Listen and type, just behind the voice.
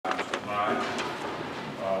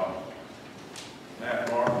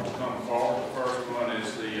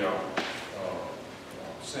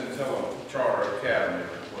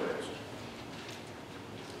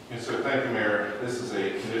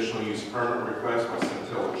permit request by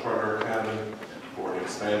Scintilla Charter Academy for an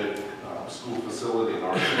expanded school facility in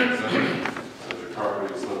R2 zone. The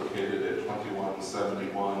property is located at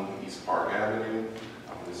 2171 East Park Avenue.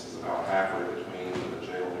 This is about halfway between the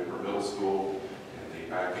Jail Hoover Middle School and the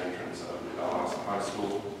back entrance of the Valdosta High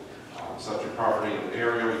School. Subject property in the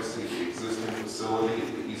area, you see the existing facility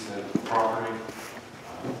at the east end of the property.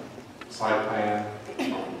 Site plan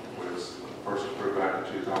was first approved back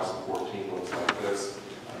in 2014, looks like this.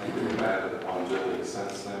 I think they've added one building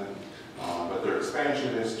since then. But their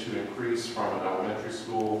expansion is to increase from an elementary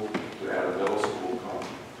school to add a middle school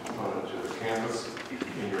component to the campus.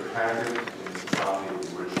 In your packet is a copy of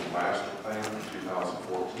the original master plan from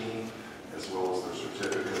 2014, as well as their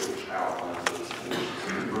certificate which outlines those conditions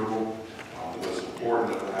of approval. The most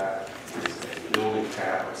important of that is a building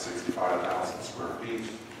cap of 65,000 square feet.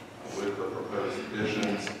 With the proposed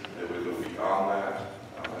additions, it would go beyond that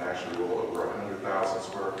and actually roll over 100,000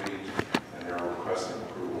 square feet. And they are requesting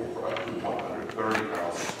approval for up to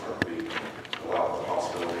 130,000 square feet to allow the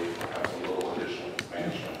possibility of perhaps a little additional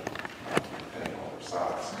expansion depending on their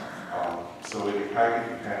size. So in your packet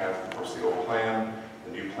you have, of course, the old plan.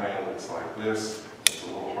 The new plan looks like this. It's a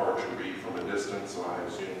little hard to read from a distance, so I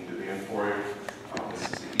have zoomed it in for you. This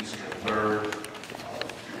is the eastern third.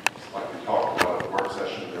 Like we talked about at the work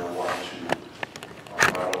session, they're wanting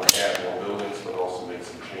to not only add more buildings, but also make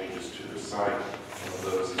some changes to the site. One of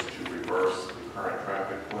those is to reverse the current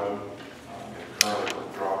traffic flow. Currently,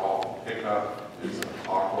 the drop-off and pickup is a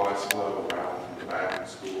clockwise flow around the back of the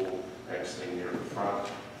school, exiting near the front.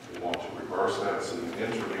 We want to reverse that so you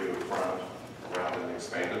enter near the front around an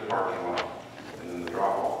expanded parking lot. And then the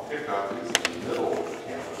drop-off pickup is in the middle of the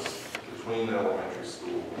campus, between the elementary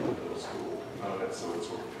school and the middle school components, so it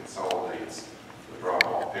sort of consolidates the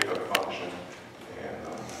drop-off pickup function and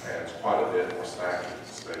adds quite a bit more stacking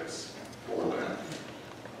space for that.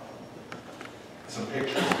 Some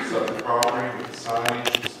pictures of the property with the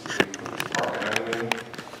signage. This is the Park Avenue,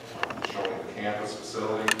 showing the campus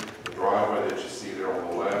facility. The driveway that you see there on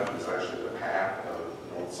the left is actually the path of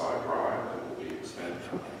the north side drive that will be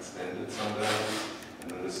extended someday.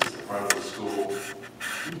 And then this is the front of the school.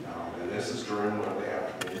 And this is during one of the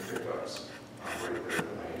afternoon pickups, right there at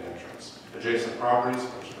the main entrance. Adjacent properties,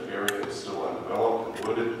 which the area is still undeveloped and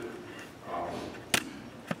wooded.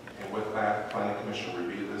 And with that, the Planning Commission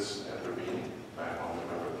reviewed this at their meeting back on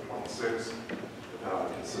November the 26th.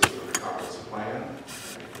 It consists of the comprehensive plan,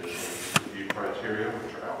 and conditional review criteria,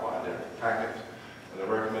 which are outlined in the packet, and the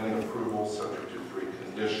recommending approval subject to 3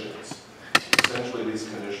 conditions. Essentially, these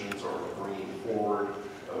conditions are bringing forward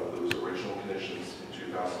of those original conditions in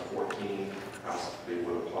 2014 as they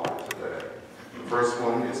would apply today. The first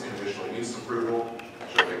one is conditional use approval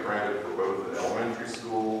shall be granted for both the elementary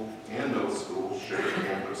school and middle school shared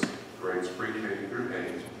campus grades pre-K through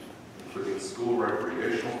 8, including school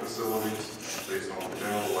recreational facilities based on the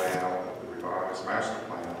general layout of the revised master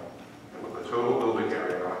plan, and with a total building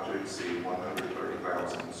area not to exceed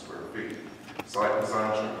 130,000 square feet. Site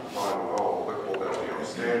design should comply with all applicable LDR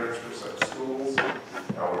standards for such schools.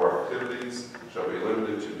 Outdoor activities shall be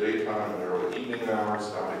limited to daytime and early evening hours,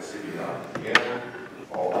 not exceeding 9 p.m.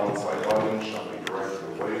 All on-site lighting shall be directed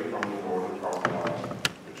away from the northern property line,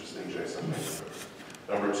 which is the adjacent neighborhood.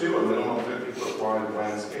 Number 2, a minimum 50-foot wide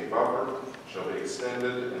landscape buffer shall be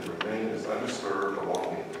extended and remain as undisturbed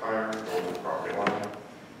along the entire northern property line.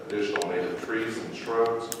 Additional native trees and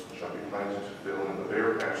shrubs shall be planted to fill in the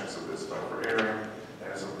bare patches of this buffer area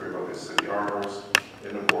as approved by the city arbors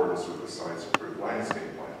in accordance with the site's approved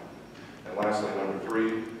landscape plan. And lastly, number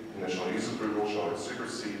 3, conditional use approval shall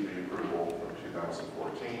supersede the approval from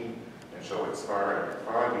 2014 and shall expire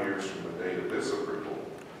after 5 years from the date of this approval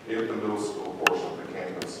if the middle school portion of the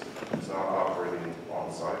campus is not operating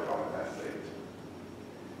on site by that date.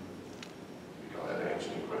 Be glad to answer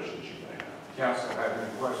any questions you may have. Council, have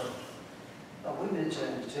any questions? We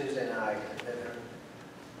mentioned Tuesday night that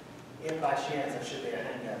if by chance there should be a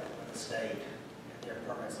hang-up with the state and their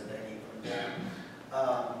permits that they need from them,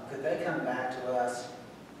 could they come back to us?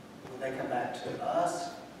 Would they come back to us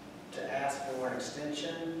to ask for an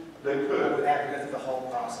extension? They could. Or would they have to go through the whole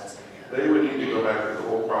process again? They would need to go back through the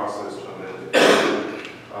whole process to amend it.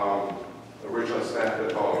 Originally, staff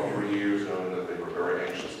had thought 3 years, knowing that they were very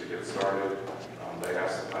anxious to get started. They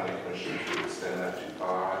asked the Planning Commission to extend that to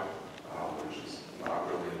 5, which is not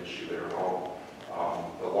really an issue there at all.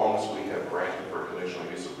 The longest we have granted for conditional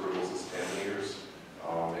use approvals is 10 years,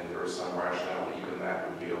 and there is some rationale even that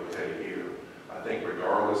would be okay here. I think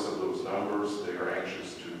regardless of those numbers, they are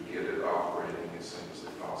anxious to get it operating as soon as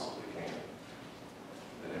they possibly can.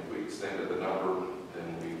 And if we extended the number, then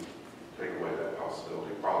we take away that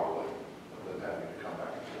possibility probably of them having to come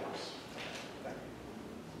back and forth.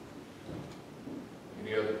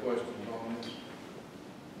 Any other questions on this?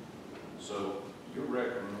 So your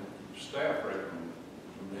staff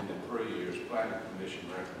recommended 3 years, planning commission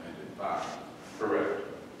recommended 5. Correct.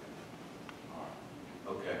 All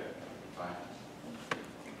right. Okay, fine.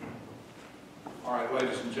 All right,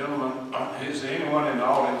 ladies and gentlemen, is there anyone in the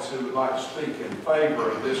audience who would like to speak in favor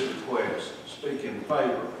of this request? Speak in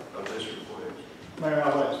favor of this request. Mayor,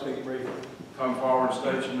 I'd like to speak briefly. Come forward,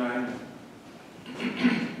 state your name.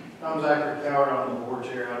 I'm Zachary Coward, I'm the board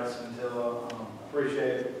chair out of Scintilla.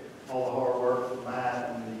 Appreciate all the hard work from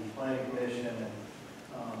Matt and the planning commission, and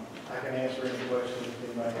I can answer any questions if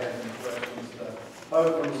anybody has any questions. The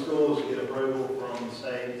hope from the schools to get approval from the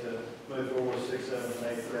state to move forward with 6th, 7th,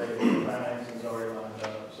 and 8th grade. The financing's already lined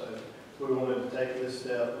up, so we wanted to take this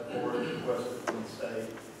step before it's requested from the state,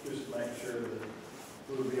 just to make sure that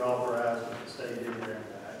we would be authorized if the state did grant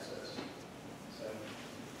the access. So,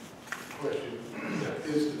 Question,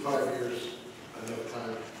 is the 5 years enough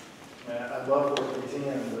time? man, I'd love for it to be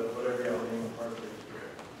 10, but whatever y'all deem appropriate.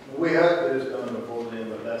 We hope that it's done before then,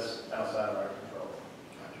 but that's outside of our control.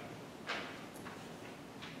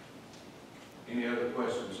 Any other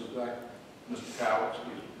questions of that? Mr. Cowell,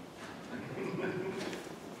 excuse me.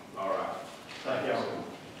 All right. Thank y'all.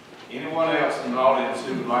 Anyone else in the audience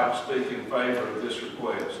who would like to speak in favor of this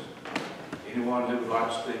request? Anyone who would like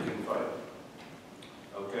to speak in favor?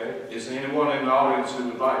 Okay. Is there anyone in the audience who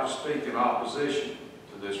would like to speak in opposition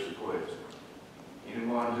to this request?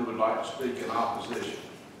 Anyone who would like to speak in opposition?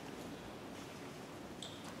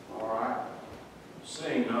 All right.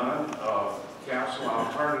 Seeing none, council,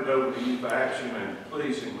 I'll turn it over to you for action, and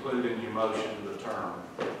please include in your motion the term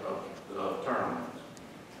of the tournament.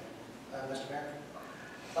 Mr. Mayor,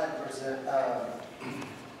 I'd like to present, I'd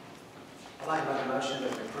like to make a motion to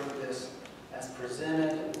approve this as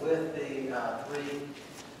presented with the 3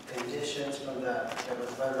 conditions from that was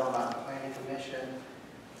voted on by the planning commission,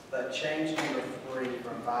 but change number 3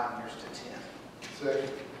 from 5 years to 10.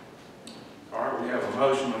 Second. All right, we have a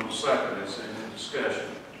motion and a second. Is there any discussion?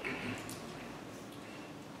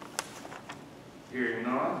 Hearing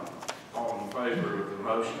none, all in favor of the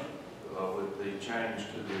motion with the change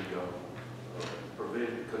to the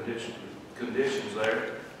conditions there,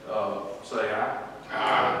 say aye.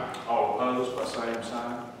 Aye. All opposed by same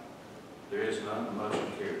sign. There is none. The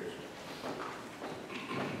motion carries.